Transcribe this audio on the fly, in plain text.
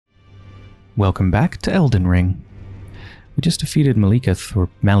Welcome back to Elden Ring. We just defeated Maliketh, or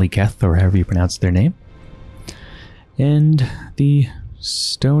Maliketh, or however you pronounce their name. And the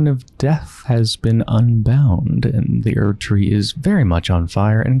Stone of Death has been unbound, and the Erd Tree is very much on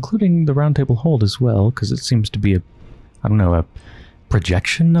fire, including the Round Table Hold as well, because it seems to be a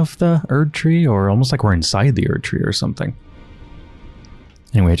projection of the Erd Tree, or almost like we're inside the Erd Tree or something.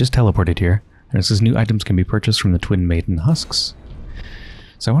 Anyway, I just teleported here, and it says new items can be purchased from the Twin Maiden Husks.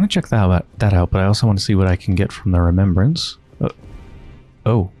 So I want to check that out, but I also want to see what I can get from the Remembrance.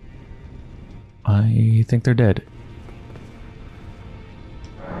 Oh. I think they're dead.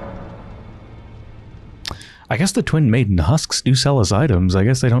 I guess the Twin Maiden Husks do sell us items. I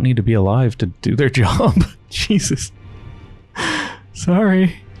guess they don't need to be alive to do their job. Jesus.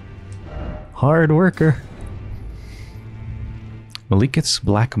 Sorry. Hard worker. Maliketh's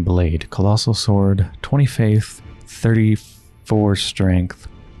Black Blade. Colossal Sword. 20 Faith. 34 Strength.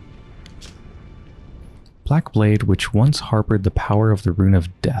 Black Blade, which once harbored the power of the Rune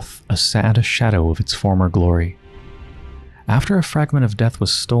of Death, a sad shadow of its former glory. After a fragment of death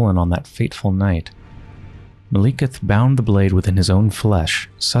was stolen on that fateful night, Maliketh bound the blade within his own flesh,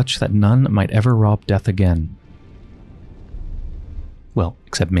 such that none might ever rob death again. Well,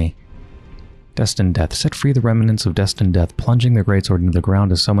 except me. Destined Death. Set free the remnants of Destined Death, plunging the greatsword into the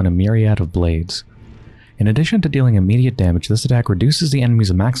ground to summon a myriad of blades. In addition to dealing immediate damage, this attack reduces the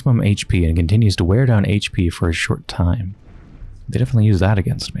enemy's maximum HP and continues to wear down HP for a short time. They definitely use that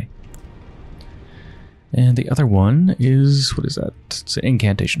against me. And the other one is, what is that? It's an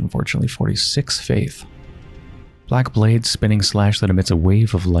incantation, unfortunately. 46 Faith. Black Blade, spinning slash that emits a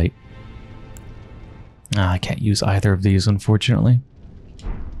wave of light. I can't use either of these, unfortunately.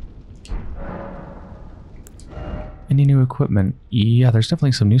 Any new equipment? Yeah, there's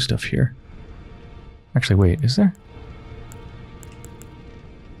definitely some new stuff here. Actually, wait, is there?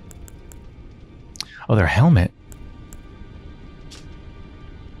 Oh, their helmet.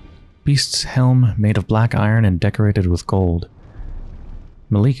 Beast's helm, made of black iron and decorated with gold.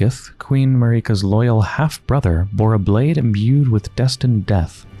 Maliketh, Queen Marika's loyal half-brother, bore a blade imbued with destined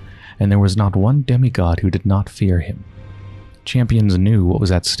death, and there was not one demigod who did not fear him. Champions knew what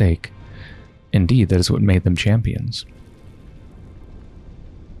was at stake. Indeed, that is what made them champions.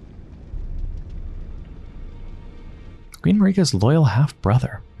 Queen Marika's loyal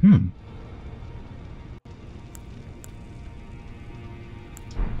half-brother. Well,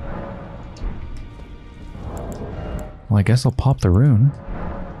 I guess I'll pop the rune.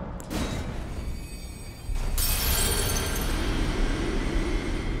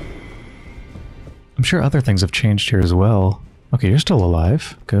 I'm sure other things have changed here as well. Okay, you're still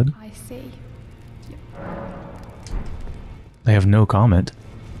alive. Good. I see. They have no comment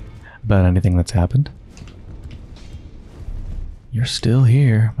about anything that's happened. You're still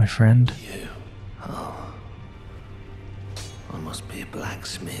here, my friend. You? Oh. I must be a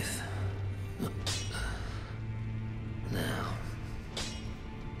blacksmith. Now,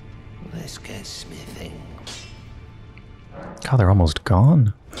 let's get smithing. God, they're almost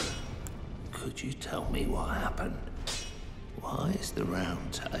gone. Could you tell me what happened? Why is the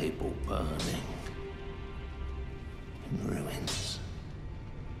round table burning? In ruins.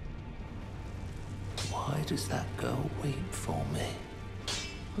 Why does that girl weep for me?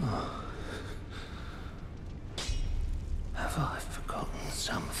 Oh. Have I forgotten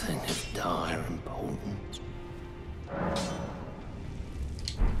something of dire importance?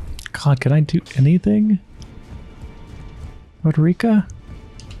 God, can I do anything? Roderica?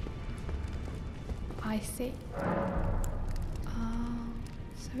 I see.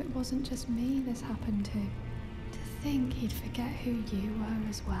 So it wasn't just me this happened to. To think he'd forget who you were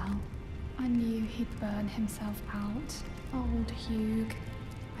as well. I knew he'd burn himself out. Old Hugh.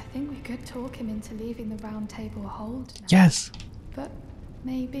 I think we could talk him into leaving the Round Table Hold now. Yes. But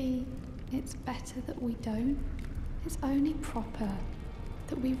maybe it's better that we don't. It's only proper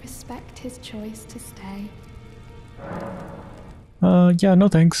that we respect his choice to stay. Yeah, no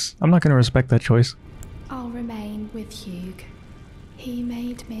thanks. I'm not gonna respect that choice. I'll remain with Hugh. He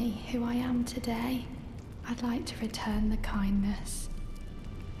made me who I am today. I'd like to return the kindness.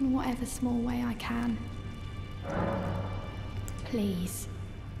 In whatever small way I can. Please,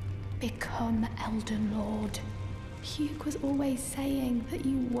 become Elden Lord. Hugh was always saying that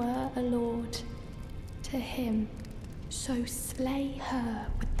you were a lord. To him, so slay her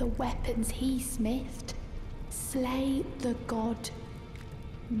with the weapons he smithed. Slay the god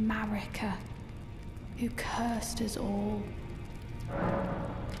Marika, who cursed us all.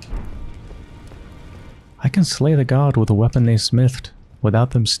 I can slay the god with a weapon they smithed,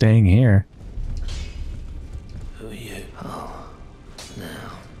 without them staying here. Who are you? Oh,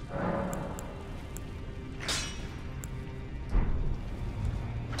 now.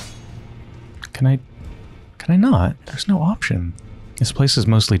 Can I not? There's no option. This place is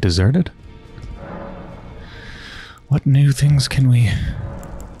mostly deserted. What new things can we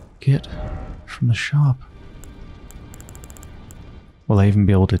get from the shop? Will I even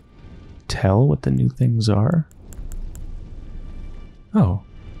be able to tell what the new things are? Oh.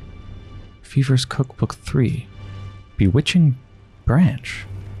 Fever's Cookbook 3. Bewitching Branch.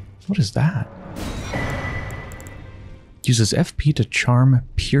 What is that? Uses FP to charm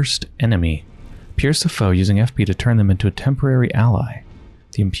pierced enemy. Pierce a foe using FP to turn them into a temporary ally.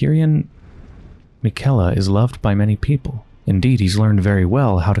 The Empyrean Michela is loved by many people. Indeed, he's learned very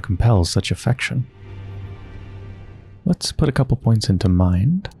well how to compel such affection. Let's put a couple points into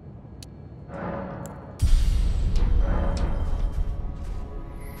mind.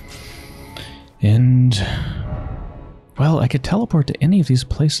 And, well, I could teleport to any of these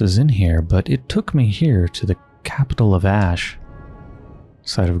places in here, but it took me here to the capital of Ash,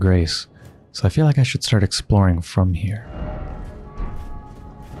 Site of Grace. So I feel like I should start exploring from here.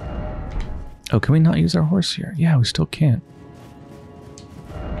 Oh, can we not use our horse here? Yeah, we still can't.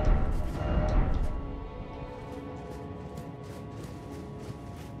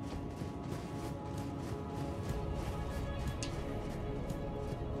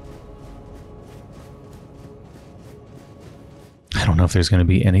 I don't know if there's going to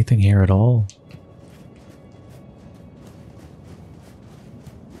be anything here at all.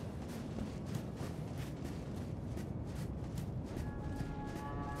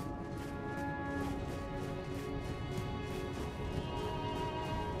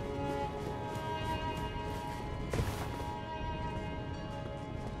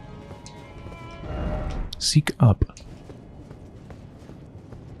 Seek up.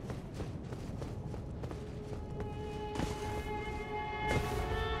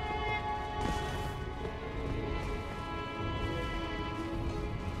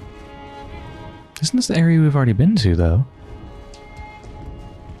 Isn't this the area we've already been to, though?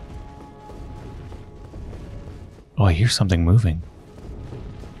 Oh, I hear something moving.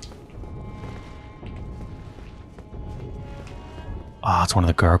 Ah, it's one of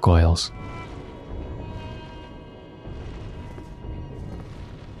the gargoyles.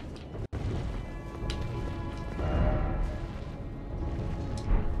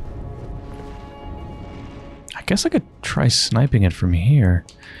 I guess I could try sniping it from here.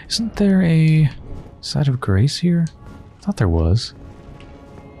 Isn't there a Site of Grace here? I thought there was.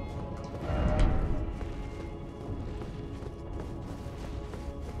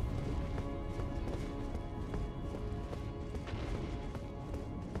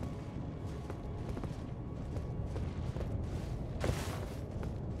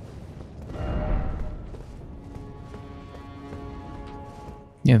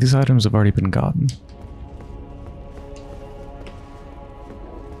 Yeah, these items have already been gotten.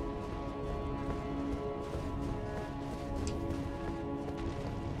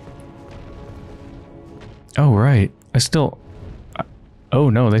 Oh, right. Oh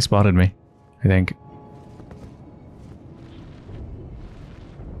no, they spotted me, I think.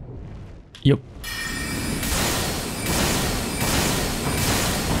 Yep.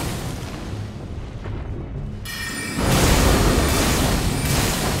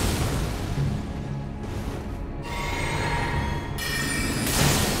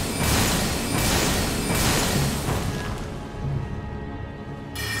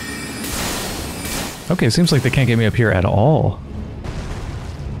 Okay, it seems like they can't get me up here at all.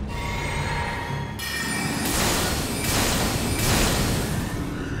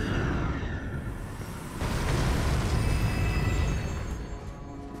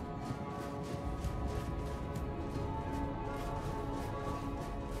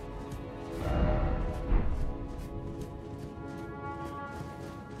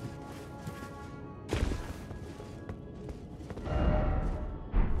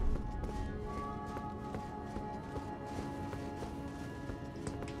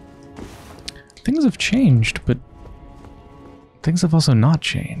 Things have changed, but things have also not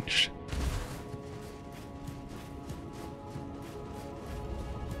changed.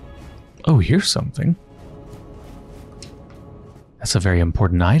 Oh, here's something. That's a very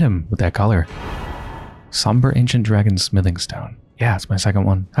important item with that color. Somber Ancient Dragon Smithing Stone. Yeah, it's my second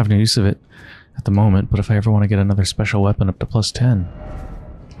one. I have no use of it at the moment, but if I ever want to get another special weapon up to +10.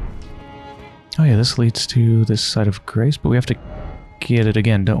 Oh yeah, this leads to this Site of Grace, but we have to get it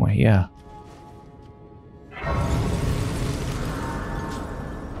again, don't we? Yeah.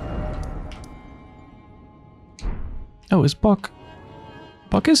 Oh, is Buck?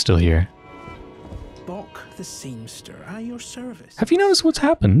 Buck is still here. Buck the seamster, at your service. Have you noticed what's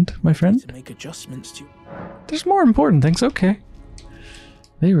happened, my friend? To make adjustments to... There's more important things, okay.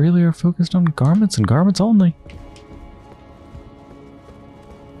 They really are focused on garments and garments only.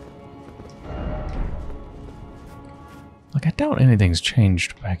 Like, I doubt anything's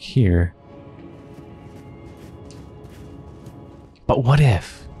changed back here. But what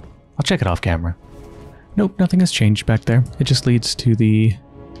if? I'll check it off camera. Nope, nothing has changed back there. It just leads to the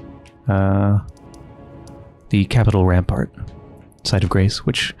Capitol Rampart, Site of Grace,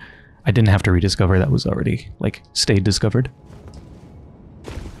 which I didn't have to rediscover. That was already, like, stayed discovered.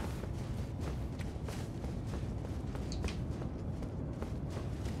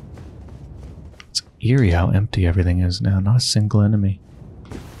 It's eerie how empty everything is now. Not a single enemy.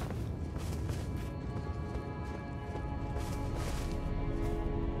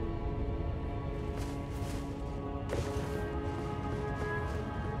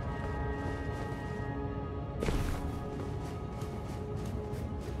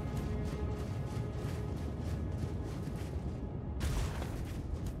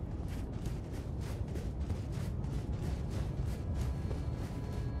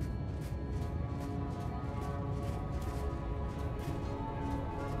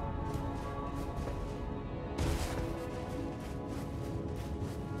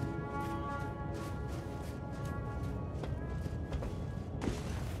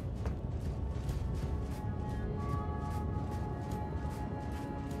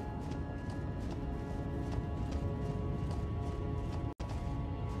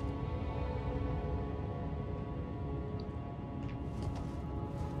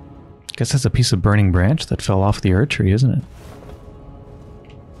 Guess that's a piece of burning branch that fell off the Erd tree, isn't it?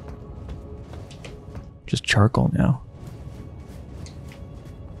 Just charcoal now.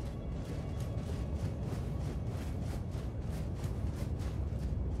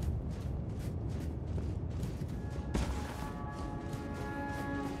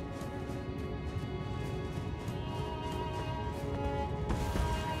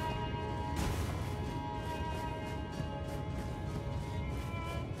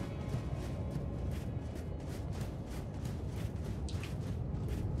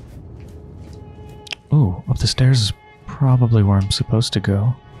 Ooh, up the stairs is probably where I'm supposed to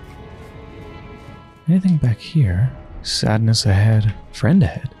go. Anything back here? Sadness ahead. Friend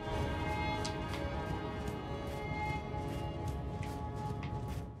ahead.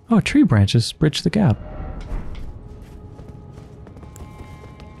 Oh, tree branches bridge the gap.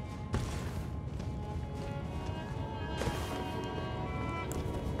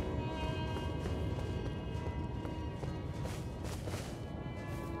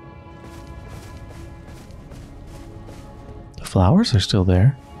 Flowers are still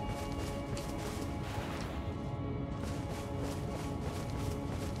there.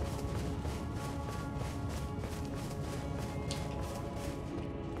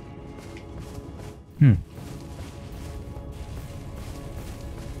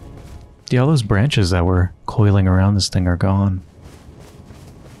 Yeah, all those branches that were coiling around this thing are gone.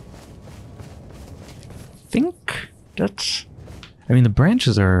 I think that's... I mean, the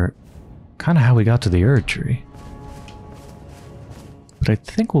branches are kind of how we got to the Erd tree. But I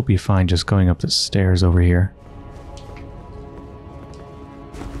think we'll be fine just going up the stairs over here.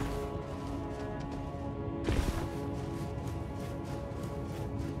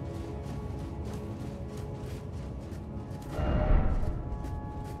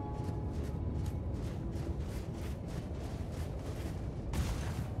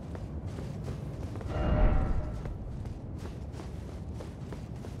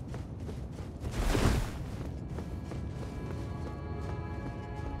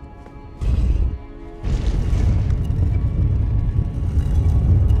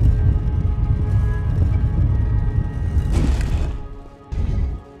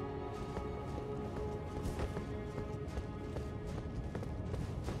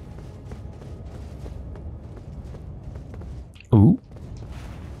 Ooh.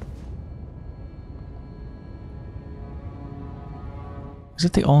 Is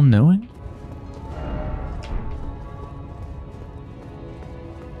it the all-knowing?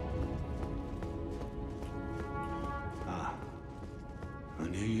 I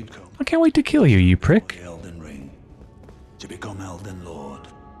knew you'd come. I can't wait to kill you, you prick. The Elden Ring. To become Elden Lord.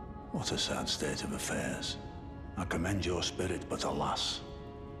 What a sad state of affairs. I commend your spirit, but alas,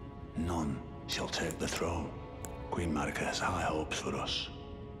 none shall take the throne. Queen Marika has high hopes for us,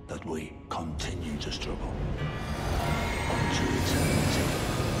 that we continue to struggle. On to eternity.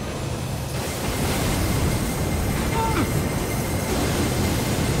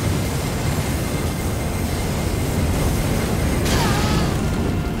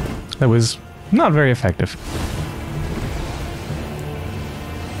 That was not very effective.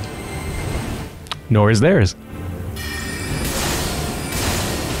 Nor is theirs.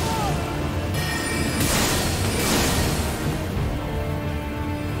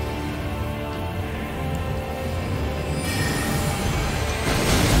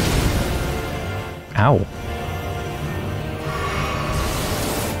 Ow.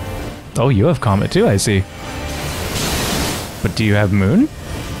 Oh, you have Comet too, I see. But do you have Moon?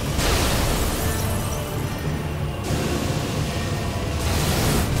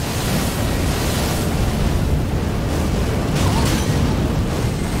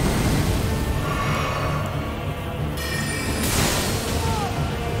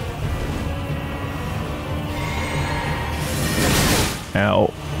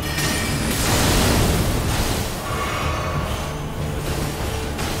 Ow.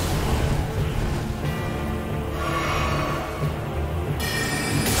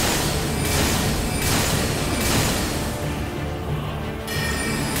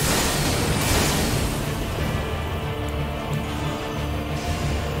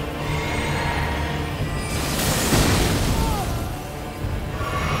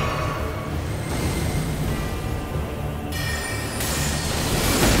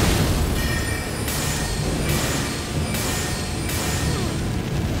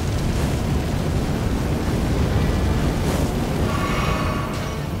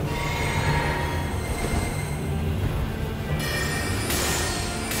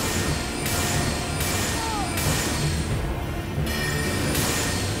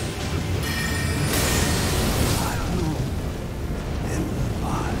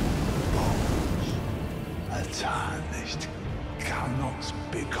 Tarnished cannot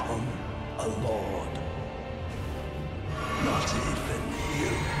become a lord. Not even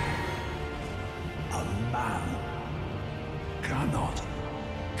you. A man cannot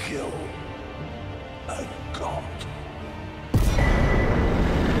kill a god.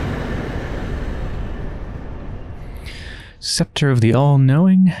 Scepter of the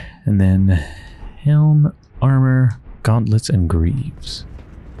All-Knowing, and then helm, armor, gauntlets, and greaves.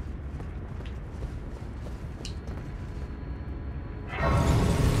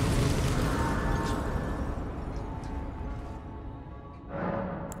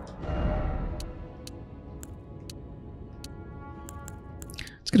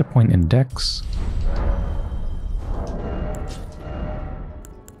 Let's get a point in Dex.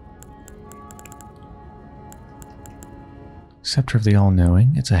 Scepter of the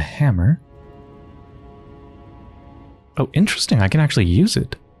All-Knowing. It's a hammer. Oh, interesting. I can actually use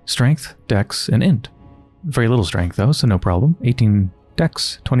it. Strength, Dex, and Int. Very little strength, though, so no problem. 18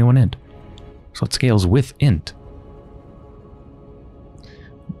 Dex, 21 Int. So it scales with Int.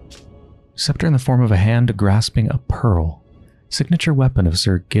 Scepter in the form of a hand grasping a pearl. Signature weapon of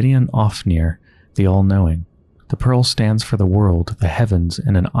Sir Gideon Ofnir, the All-Knowing. The pearl stands for the world, the heavens,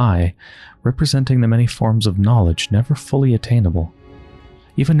 and an eye, representing the many forms of knowledge never fully attainable.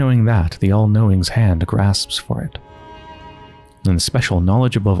 Even knowing that, the All-Knowing's hand grasps for it. Then special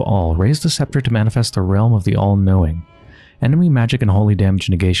knowledge above all, raise the scepter to manifest the realm of the All-Knowing. Enemy magic and holy damage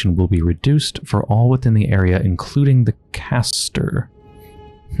negation will be reduced for all within the area, including the caster.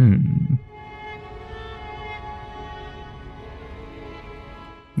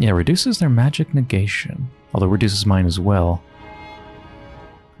 Yeah, reduces their magic negation, although reduces mine as well.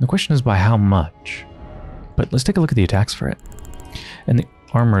 The question is by how much? But let's take a look at the attacks for it. And the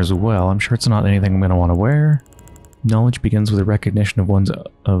armor as well. I'm sure it's not anything I'm going to want to wear. Knowledge begins with a recognition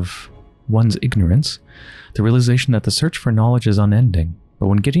of one's ignorance, the realization that the search for knowledge is unending. But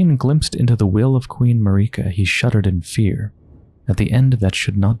when Gideon glimpsed into the will of Queen Marika, he shuddered in fear. At the end, that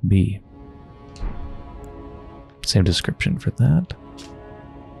should not be. Same description for that.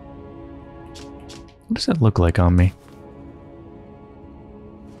 What does that look like on me?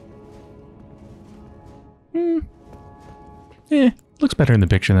 Looks better in the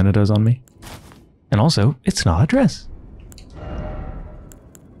picture than it does on me. And also, it's not a dress.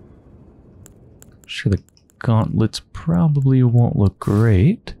 Sure, the gauntlets probably won't look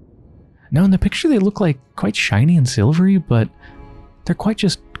great. Now, in the picture, they look like quite shiny and silvery, but they're quite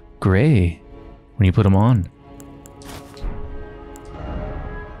just gray when you put them on.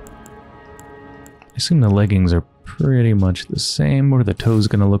 I assume the leggings are pretty much the same. What are the toes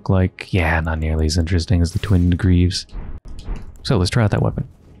going to look like? Yeah, not nearly as interesting as the twinned greaves. So let's try out that weapon.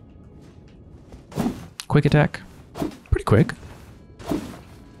 Quick attack. Pretty quick.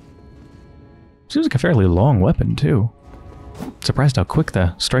 Seems like a fairly long weapon, too. Surprised how quick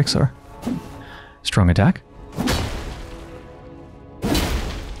the strikes are. Strong attack.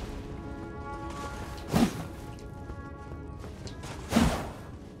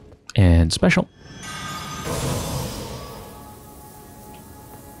 And special.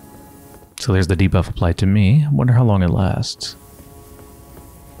 So there's the debuff applied to me. I wonder how long it lasts.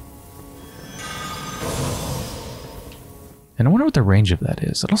 And I wonder what the range of that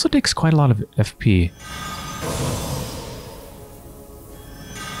is. It also takes quite a lot of FP.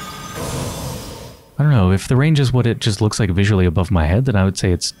 I don't know, if the range is what it just looks like visually above my head, then I would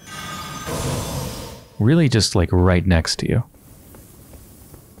say it's really just like right next to you.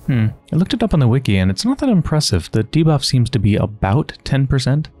 I looked it up on the wiki and it's not that impressive. The debuff seems to be about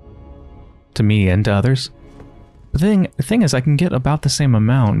 10% to me and to others. But the thing is, I can get about the same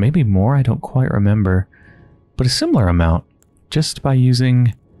amount, maybe more, I don't quite remember, but a similar amount just by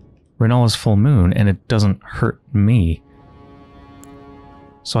using Renala's Full Moon, and it doesn't hurt me.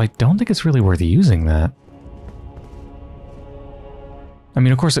 So I don't think it's really worth using that. I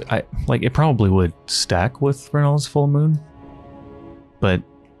mean, of course, it probably would stack with Renala's Full Moon, but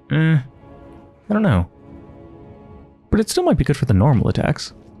I don't know. But it still might be good for the normal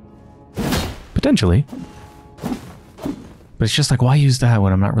attacks. Potentially. But it's just like, why use that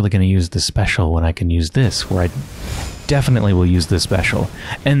when I'm not really going to use the special when I can use this, where I definitely will use this special.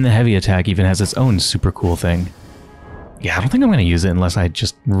 And the heavy attack even has its own super cool thing. Yeah, I don't think I'm going to use it unless I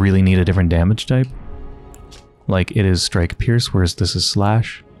just really need a different damage type. Like it is Strike Pierce, whereas this is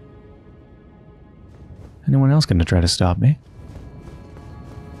Slash. Anyone else going to try to stop me?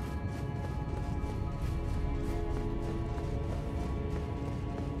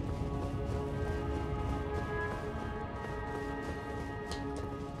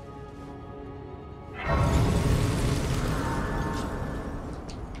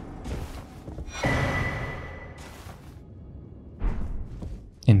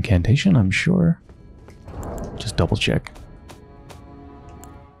 Incantation, I'm sure. Just double check.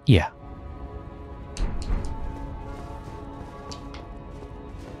 Yeah.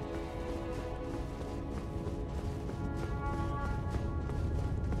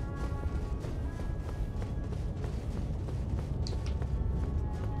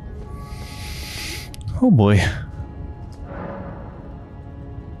 Oh boy.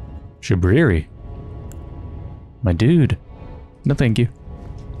 Shabriri. My dude. No thank you.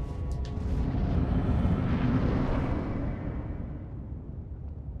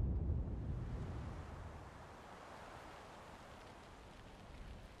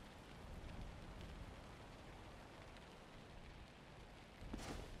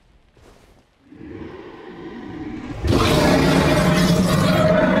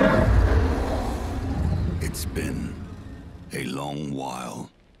 It's been a long while,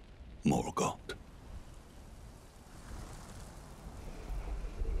 Morgoth.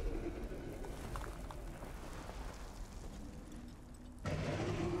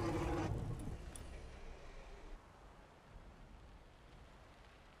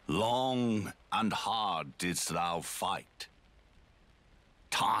 Long and hard didst thou fight,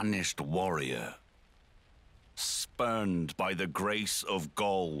 tarnished warrior, spurned by the grace of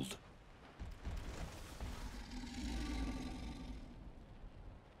gold.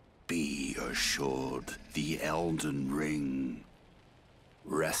 Be assured the Elden Ring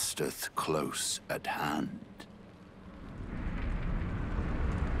resteth close at hand.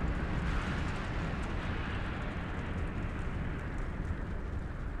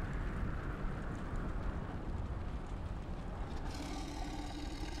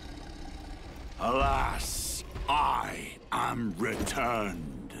 Alas, I am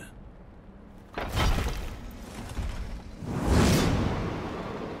returned.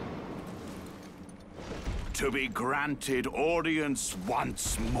 To be granted audience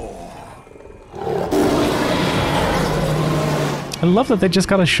once more. I love that they just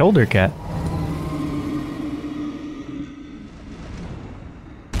got a shoulder cat.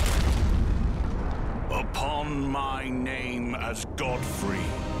 Upon my name as Godfrey,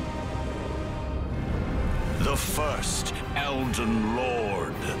 the first Elden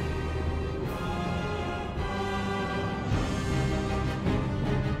Lord.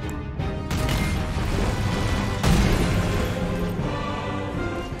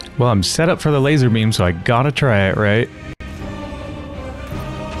 Well, I'm set up for the laser beam, so I gotta try it, right?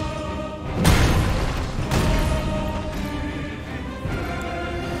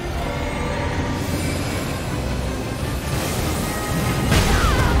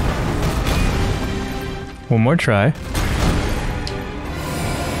 One more try.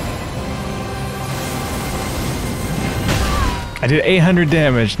 I did 800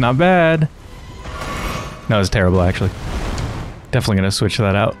 damage, not bad. That was terrible, actually. Definitely gonna switch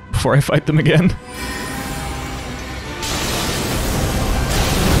that out before I fight them again.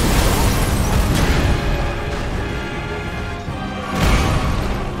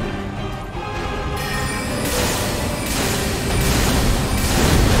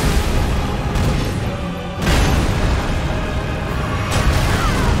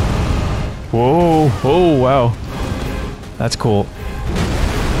 Whoa, oh wow. That's cool.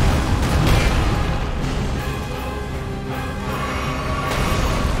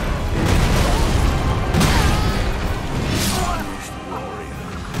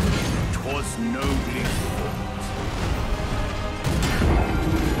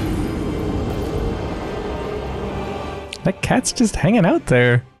 That cat's just hanging out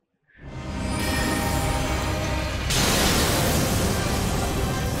there.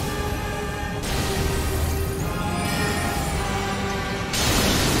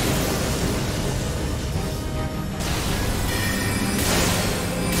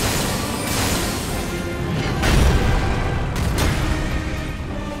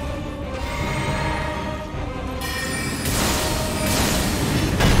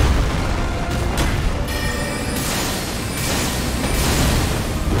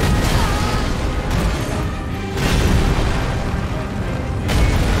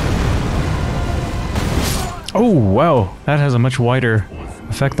 Oh, wow. That has a much wider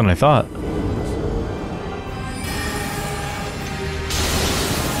effect than I thought.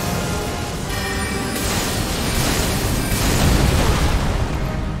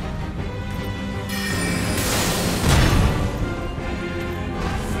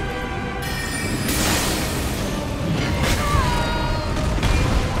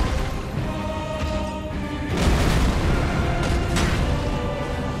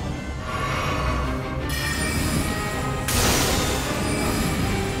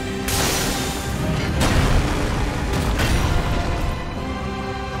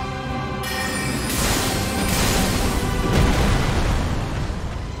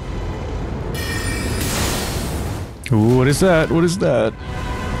 Ooh, what is that? What is that?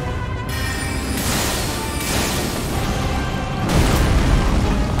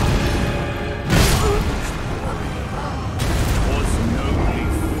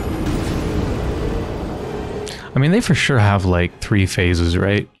 I mean, they for sure have like 3 phases,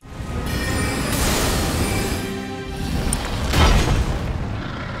 right?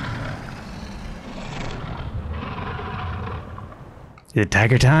 Is it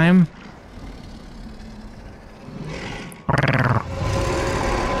tiger time?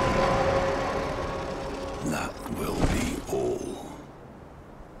 That will be all.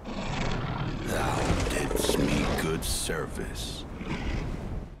 Thou didst me good service,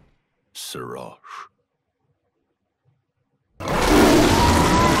 Sirosh.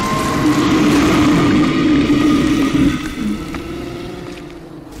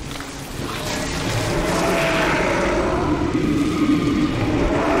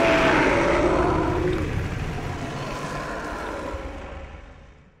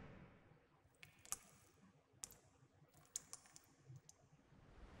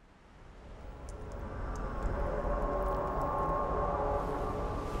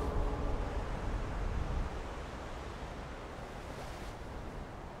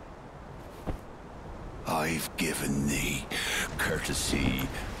 I've given thee courtesy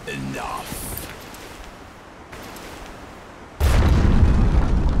enough.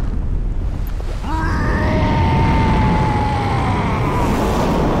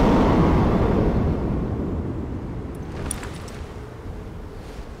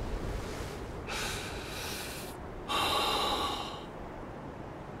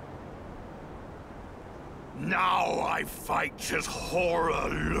 Now I fight as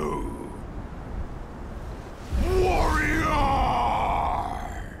Horaloo. Warrior!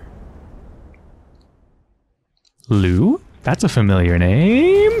 Lou? That's a familiar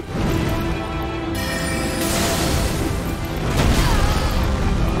name.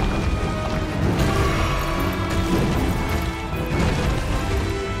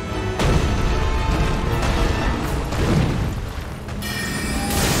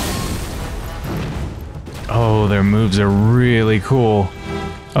 Oh, their moves are really cool.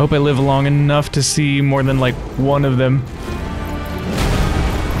 I hope I live long enough to see more than like one of them.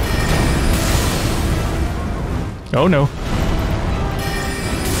 Oh no.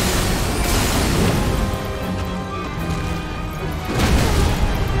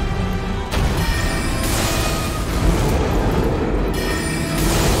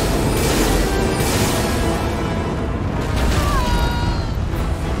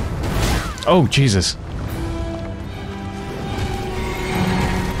 Oh, Jesus.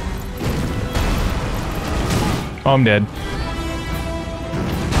 Oh, I'm dead.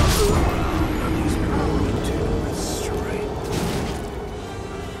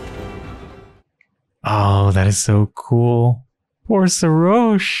 Oh, that is so cool. Poor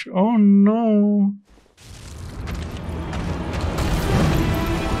Sirosh. Oh no.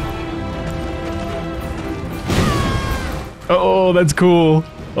 Oh, that's cool.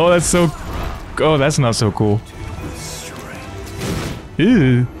 Oh, that's so... Oh, that's not so cool.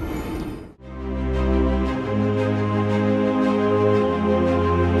 Ew.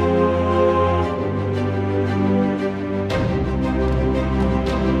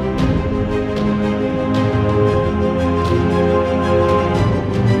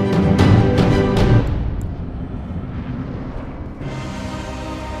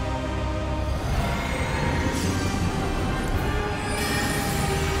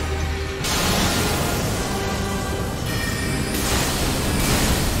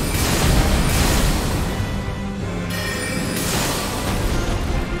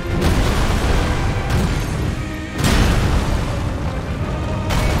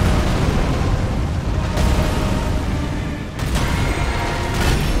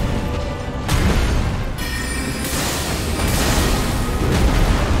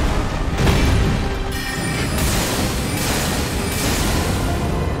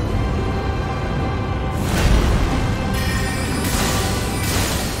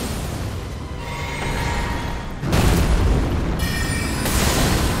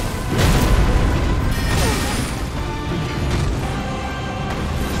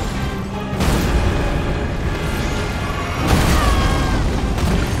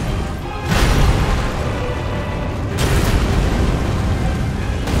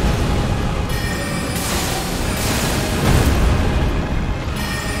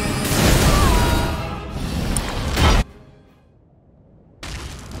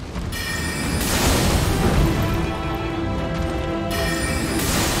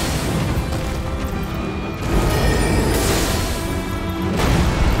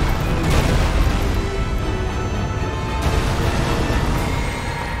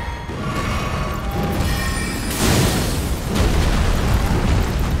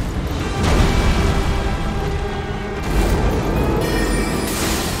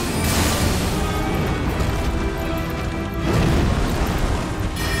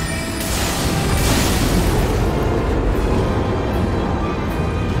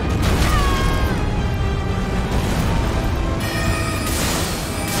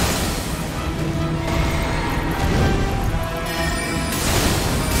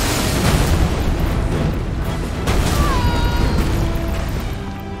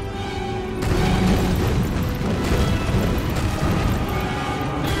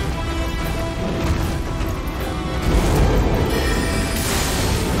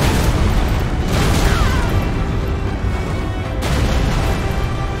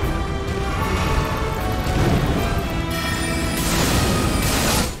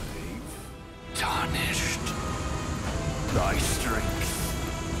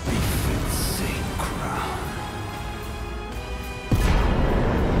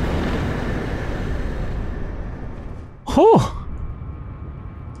 Oh!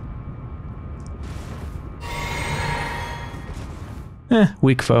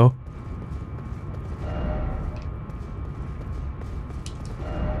 Weak foe.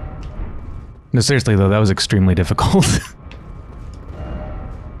 No, seriously though, that was extremely difficult.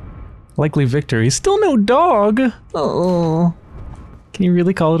 Likely victory. Still no dog! Oh. Can you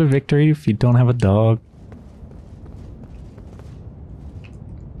really call it a victory if you don't have a dog?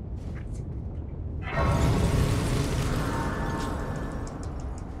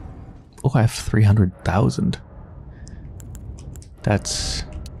 Oh, I have 300,000. That's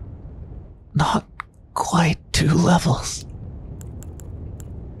not quite 2 levels.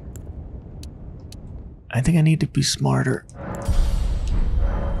 I think I need to be smarter.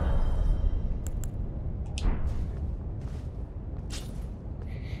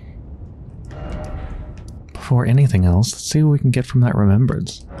 Before anything else, let's see what we can get from that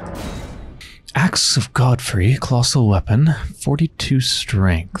remembrance. Axe of Godfrey, colossal weapon, 42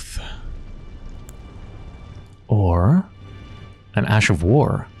 strength. Or an Ash of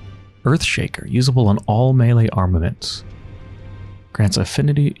War, Earthshaker, usable on all melee armaments. Grants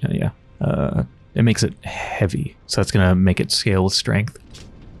affinity, it makes it heavy, so that's gonna make it scale with strength.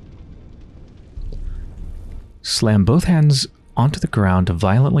 Slam both hands onto the ground to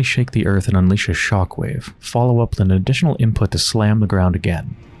violently shake the earth and unleash a shockwave. Follow up with an additional input to slam the ground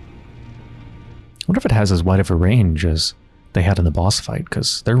again. I wonder if it has as wide of a range as they had in the boss fight,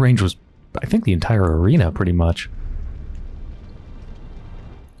 because their range was, I think, the entire arena, pretty much.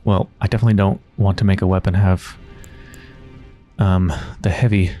 Well, I definitely don't want to make a weapon have the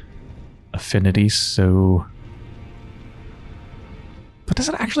heavy affinity, so... But does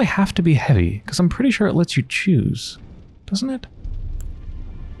it actually have to be heavy? Because I'm pretty sure it lets you choose, doesn't it?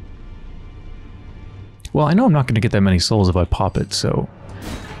 Well, I know I'm not going to get that many souls if I pop it, so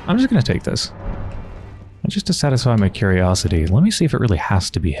I'm just going to take this. And just to satisfy my curiosity, let me see if it really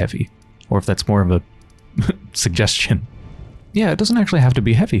has to be heavy, or if that's more of a suggestion. Yeah, it doesn't actually have to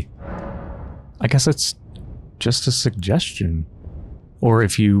be heavy. I guess it's just a suggestion. Or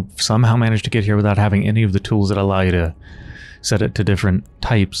if you somehow manage to get here without having any of the tools that allow you to set it to different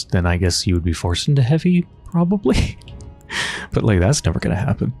types, then I guess you would be forced into heavy, probably. But like, that's never gonna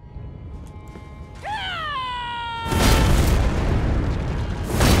happen.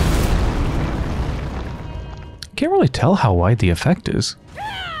 Can't really tell how wide the effect is.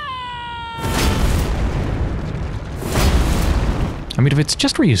 I mean, if it's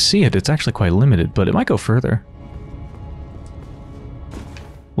just where you see it, it's actually quite limited, but it might go further.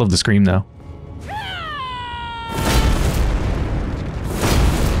 Love the scream, though.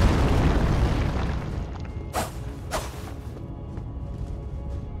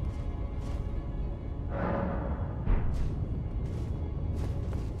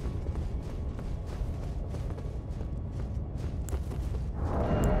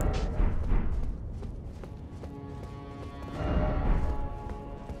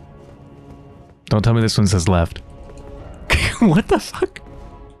 Don't tell me this one says left. What the fuck?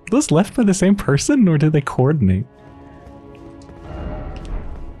 Are those left by the same person, or did they coordinate?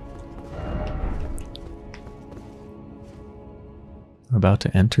 I'm about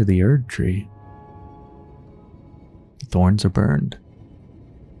to enter the Erd tree. The thorns are burned.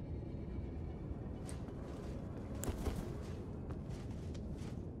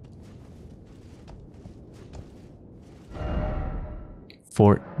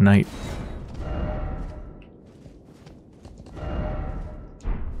 Fortnite.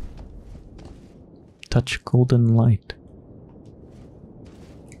 Touch golden light.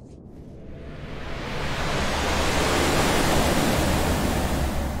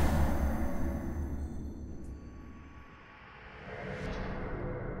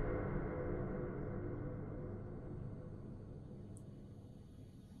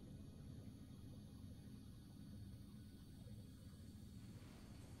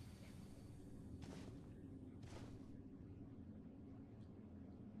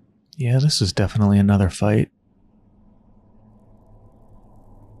 Yeah, this is definitely another fight.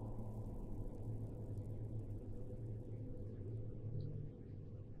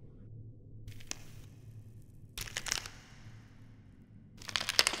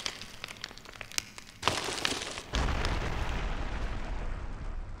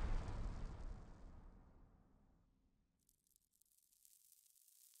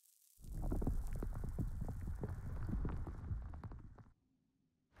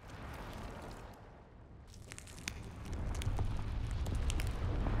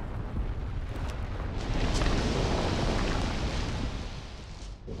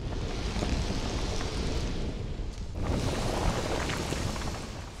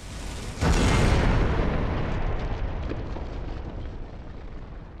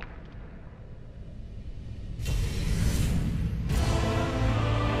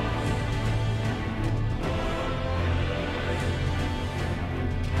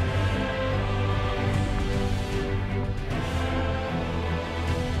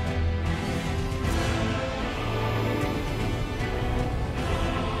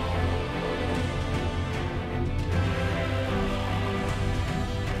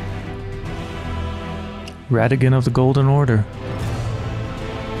 Radigan of the Golden Order.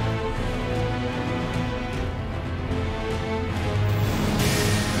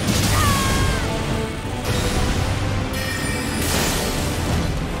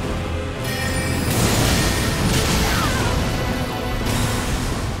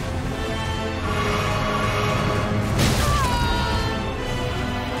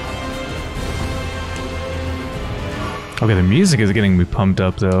 Okay, the music is getting me pumped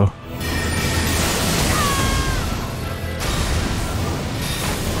up though.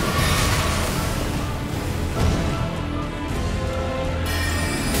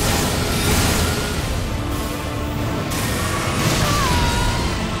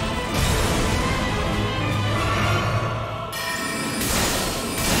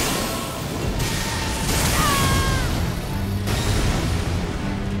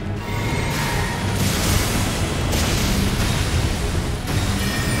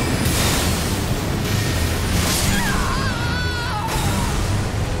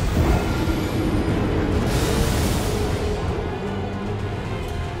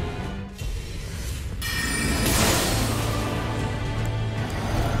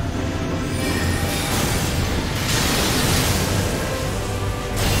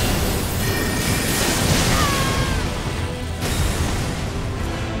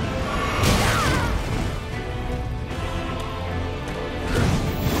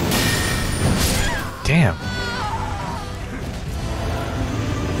 Damn.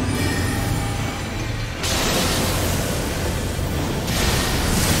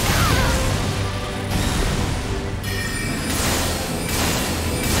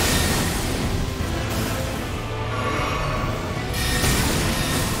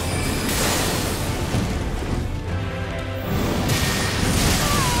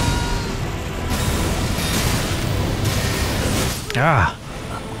 Ah.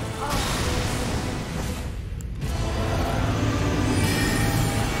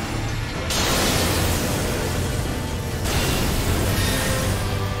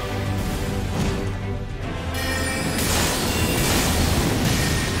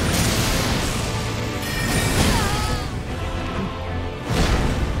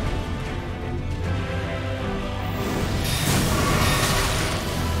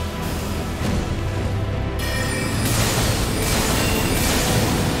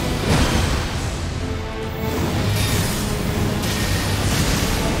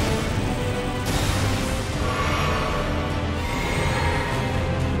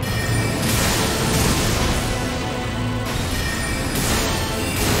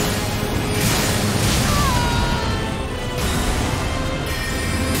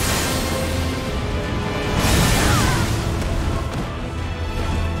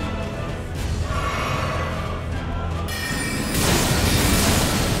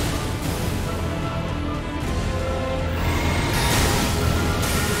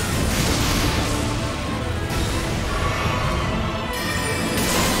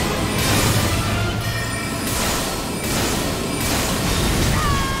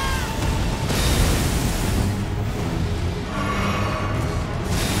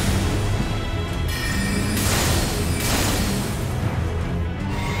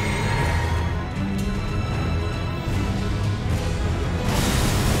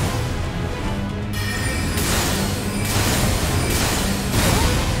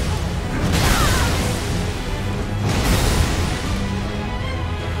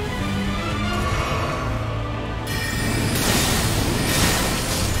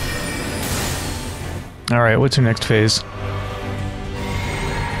 Alright, what's your next phase?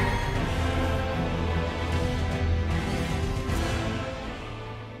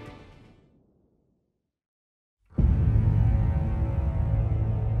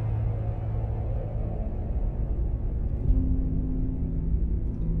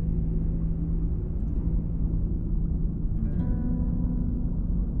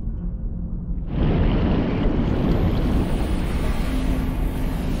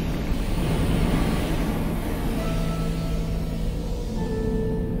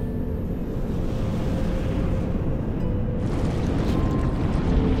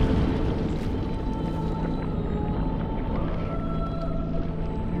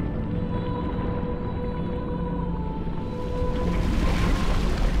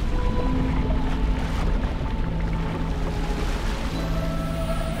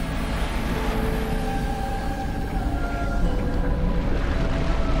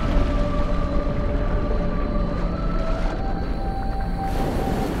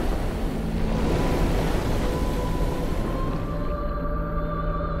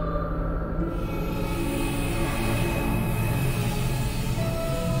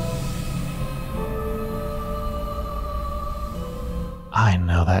 I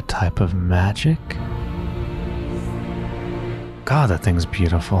know that type of magic. God, that thing's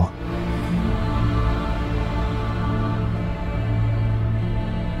beautiful.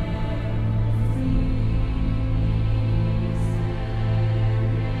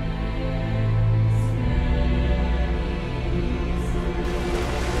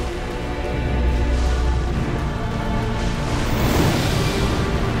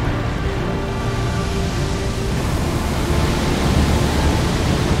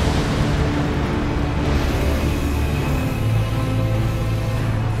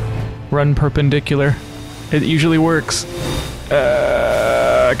 Run perpendicular. It usually works.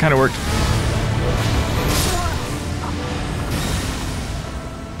 It kind of worked.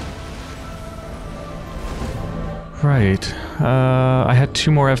 Right. I had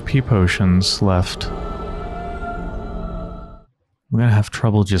 2 more FP potions left. I'm gonna have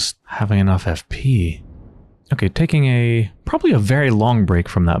trouble just having enough FP. Okay, taking probably a very long break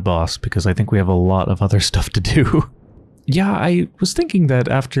from that boss, because I think we have a lot of other stuff to do. Yeah, I was thinking that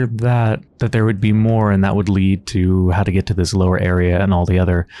after that there would be more, and that would lead to how to get to this lower area and all the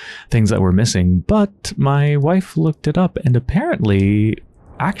other things that we're missing, but my wife looked it up, and apparently,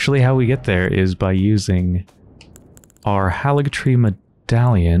 actually how we get there is by using our Haligtree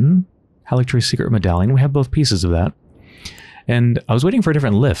medallion, Haligtree secret medallion. We have both pieces of that. And I was waiting for a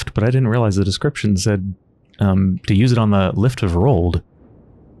different lift, but I didn't realize the description said to use it on the lift of Rolled,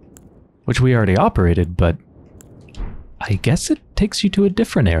 which we already operated, but I guess it takes you to a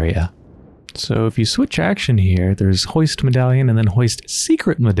different area. So if you switch action here, there's Hoist Medallion and then Hoist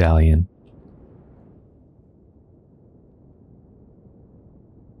Secret Medallion.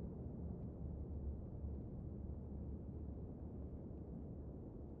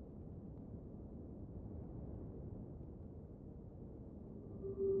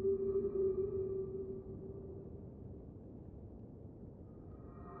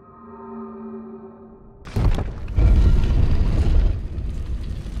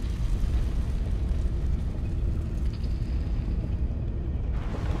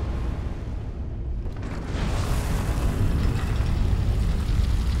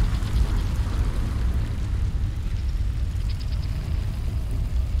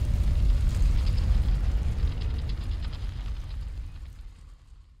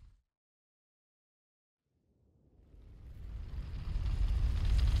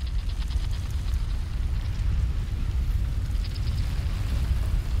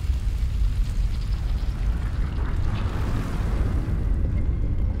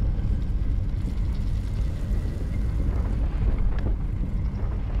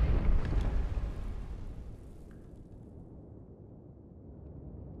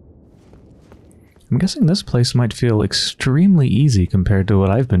 I'm guessing this place might feel extremely easy compared to what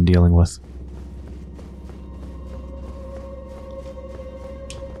I've been dealing with.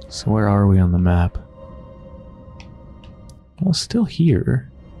 So where are we on the map? Well, still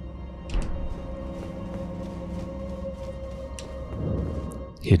here.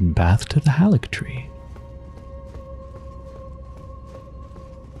 Hidden path to the Haligtree.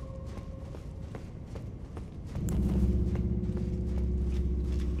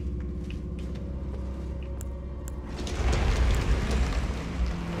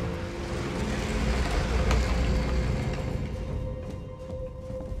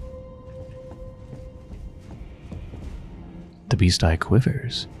 The beast eye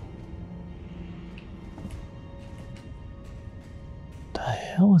quivers. The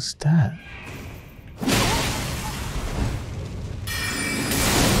hell is that?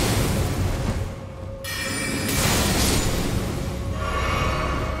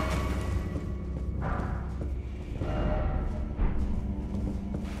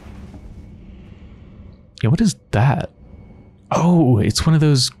 Yeah, what is that? Oh, it's one of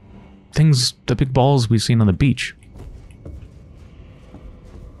those things, the big balls we've seen on the beach.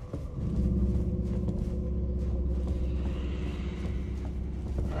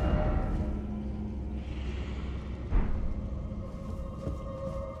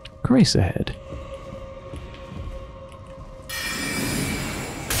 Grace ahead.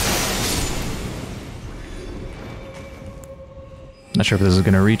 Not sure if this is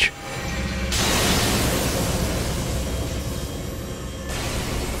going to reach.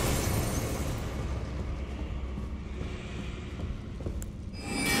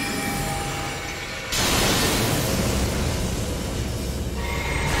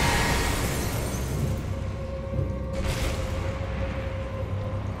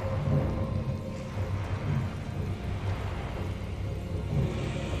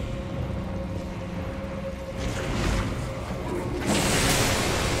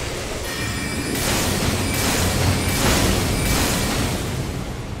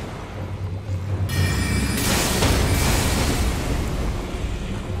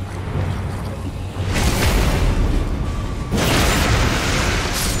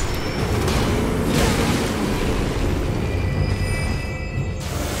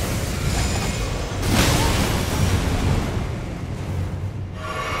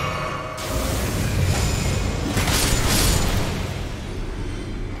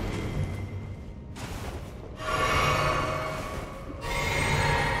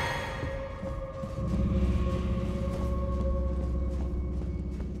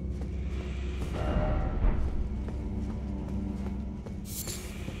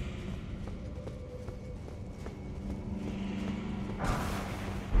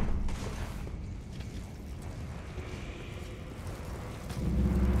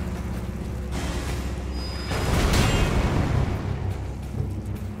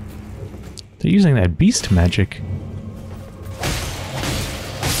 They're using that beast magic.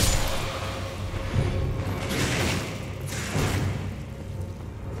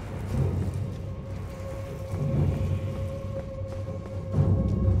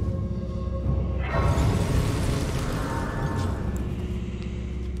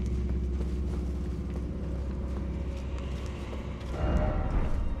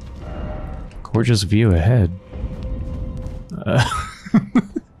 Gorgeous view ahead.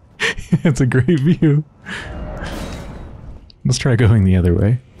 It's a great view. Let's try going the other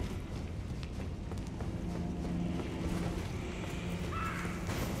way.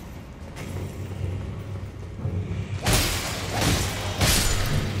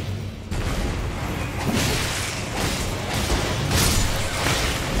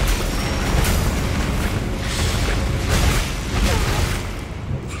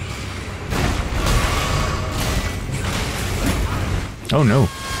 Oh no.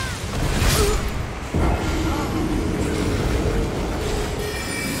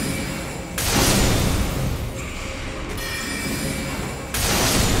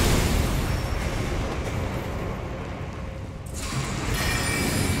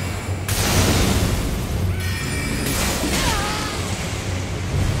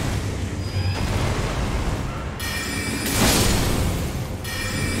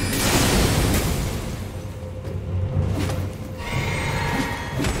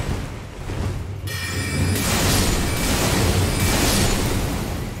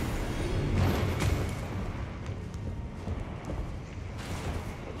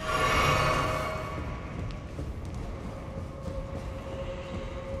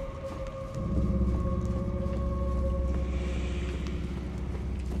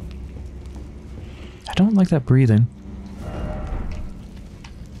 I don't like that breathing.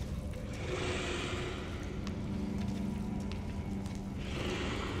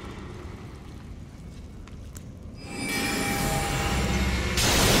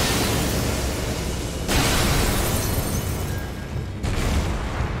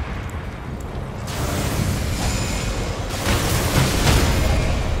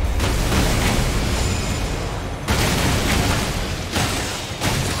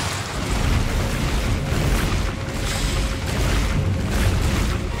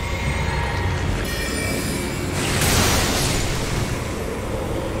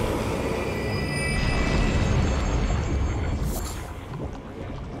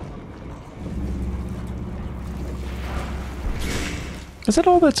 Is that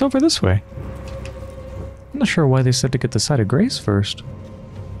all that's over this way? I'm not sure why they said to get the side of grace first.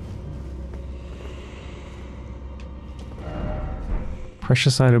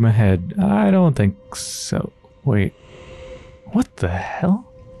 Precious item ahead. I don't think so. Wait. What the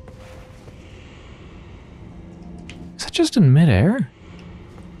hell? Is that just in midair?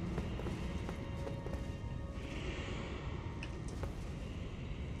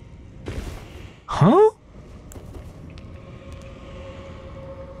 Huh?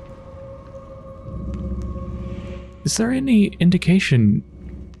 Is there any indication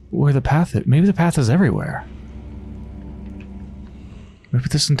where the path is? Maybe the path is everywhere. Maybe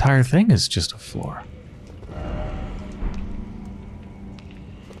this entire thing is just a floor.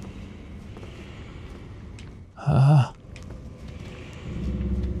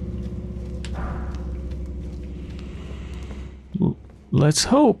 Let's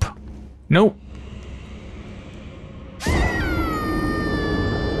hope. Nope.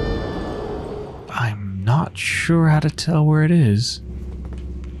 I'm not sure how to tell where it is.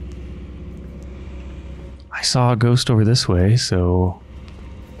 I saw a ghost over this way, so...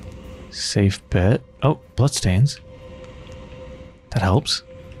 safe bet. Oh, bloodstains. That helps.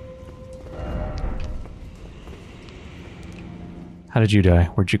 How did you die?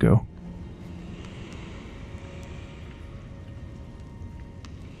 Where'd you go?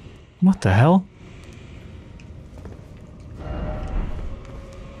 What the hell?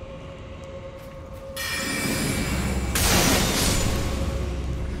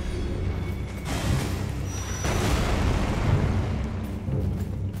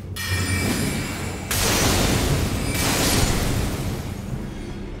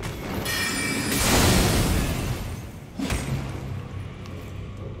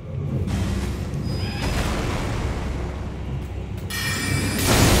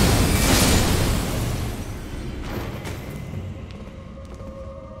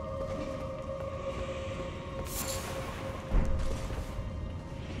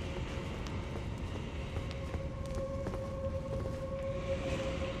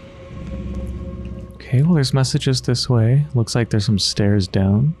 Okay, well there's messages this way. Looks like there's some stairs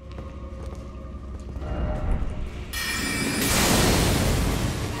down.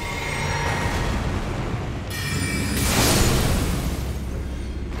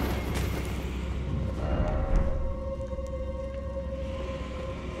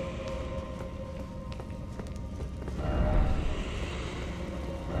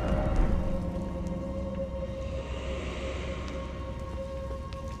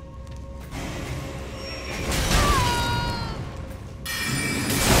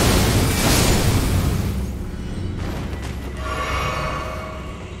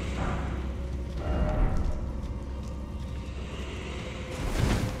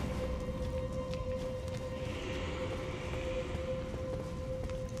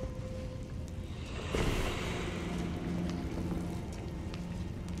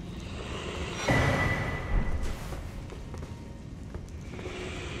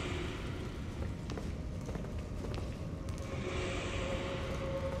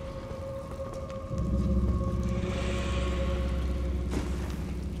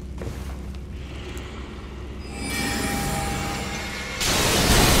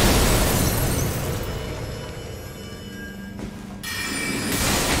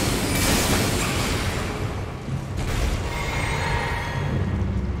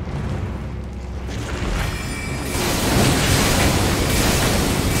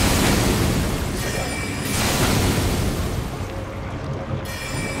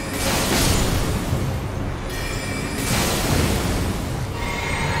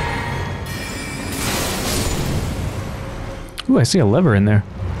 Ooh, I see a lever in there.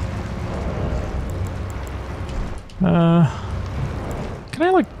 Can I,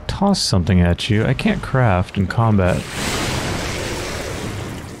 like, toss something at you? I can't craft in combat.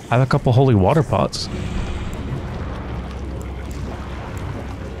 I have a couple holy water pots.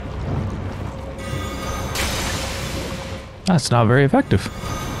 That's not very effective.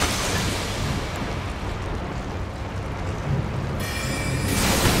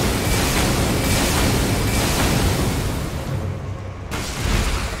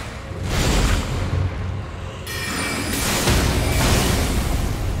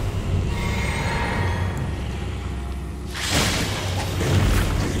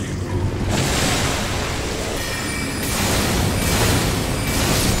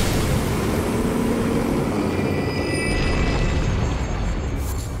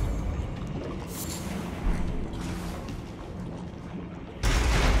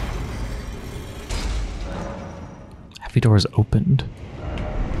 Heavy doors opened.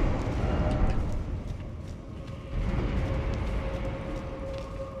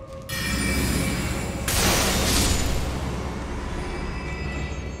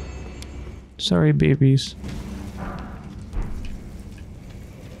 Sorry, babies.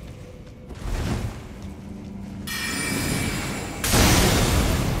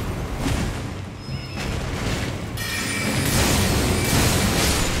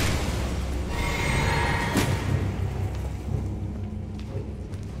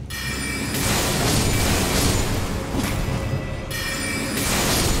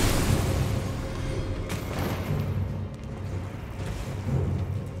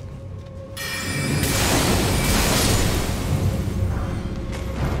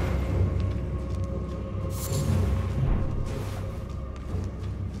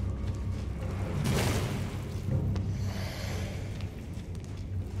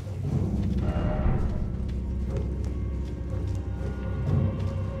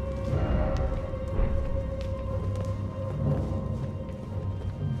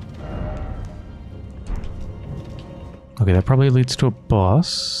 Okay, that probably leads to a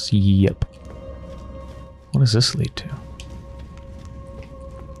boss. Yep. What does this lead to?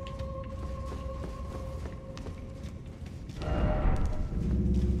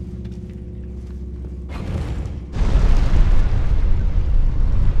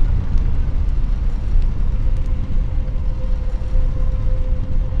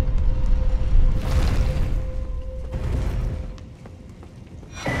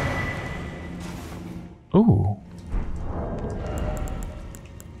 Ooh.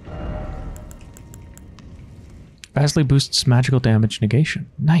 Vastly boosts magical damage negation.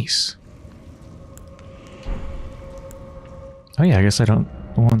 Nice. Oh yeah, I guess I don't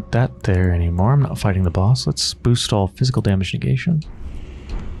want that there anymore. I'm not fighting the boss. Let's boost all physical damage negation.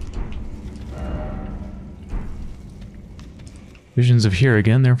 Visions of here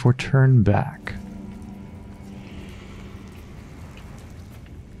again, therefore turn back.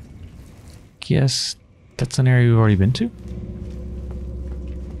 Guess that's an area we've already been to?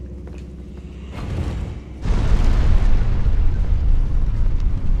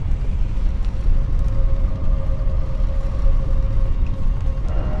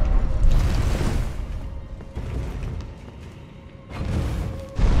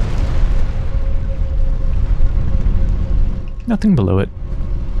 Nothing below it.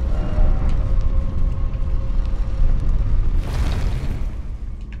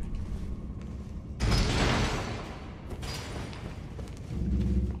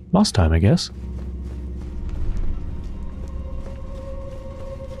 Last time, I guess.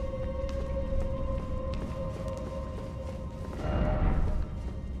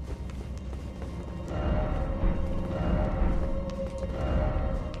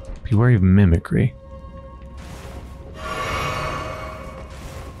 Be wary of mimicry.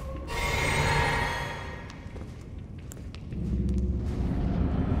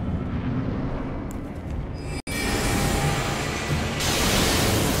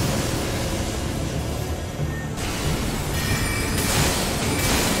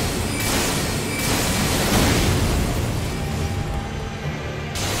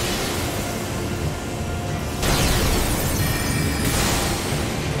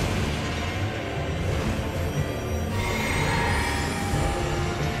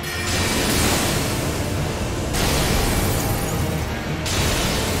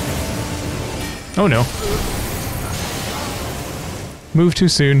 Oh no. Move too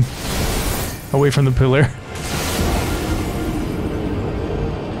soon. Away from the pillar.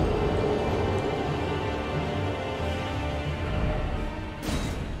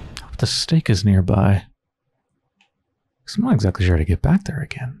 Hope the stake is nearby. 'Cause I'm not exactly sure how to get back there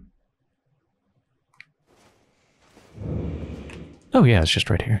again. Oh yeah, it's just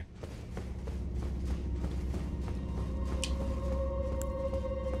right here.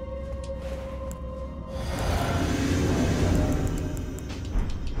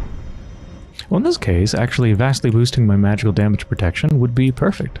 Well, in this case, actually vastly boosting my magical damage protection would be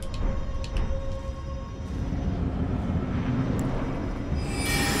perfect.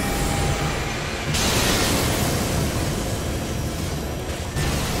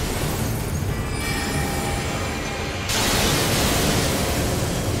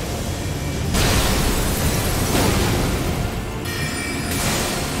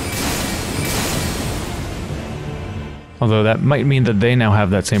 Although that might mean that they now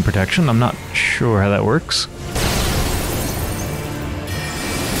have that same protection. I'm not sure how that works.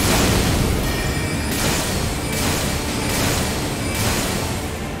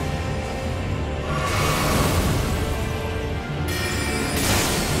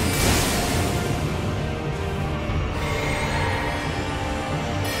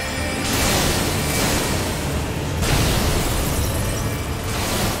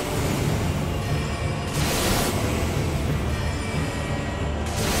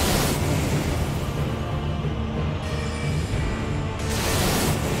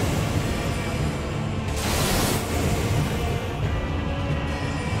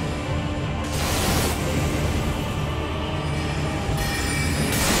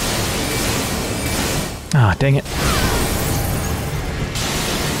 Ah, dang it.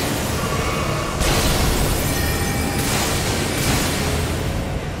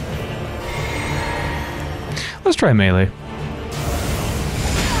 Let's try melee.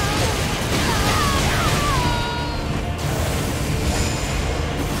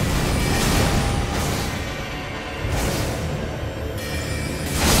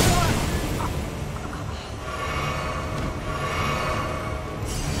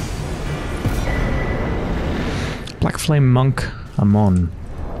 Black Flame Monk Amon.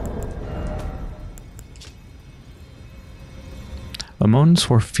 Amon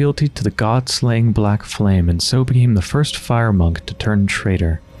swore fealty to the god-slaying Black Flame, and so became the first fire monk to turn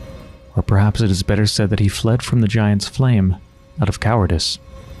traitor. Or perhaps it is better said that he fled from the giant's flame, out of cowardice.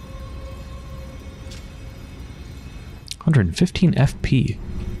 115 FP.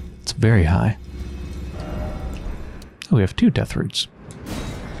 It's very high. Oh, we have 2 death roots.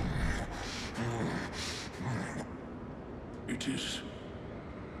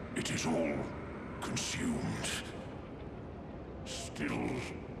 It is all consumed. Still,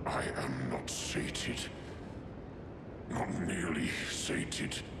 I am not sated. Not nearly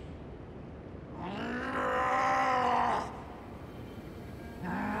sated.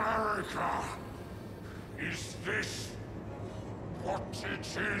 America! Is this what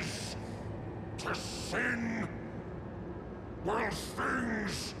it is to sin? Will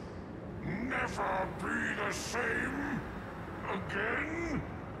things never be the same again?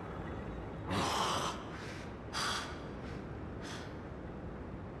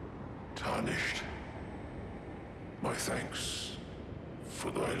 Tarnished, my thanks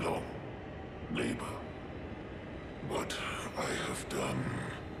for thy long labor, but I have done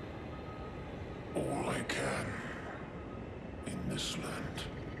all I can in this land.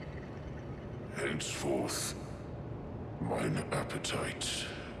 Henceforth, mine appetite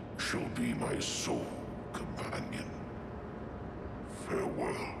shall be my sole companion.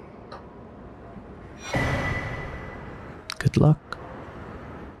 Farewell. Good luck.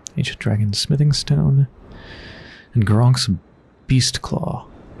 Ancient Dragon Smithing Stone. And Gronk's Beast Claw.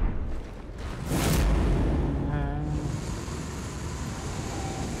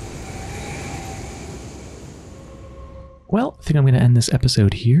 Well, I think I'm going to end this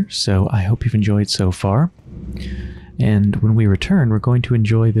episode here, so I hope you've enjoyed so far. And when we return, we're going to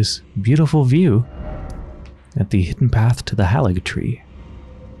enjoy this beautiful view at the hidden path to the Halig Tree.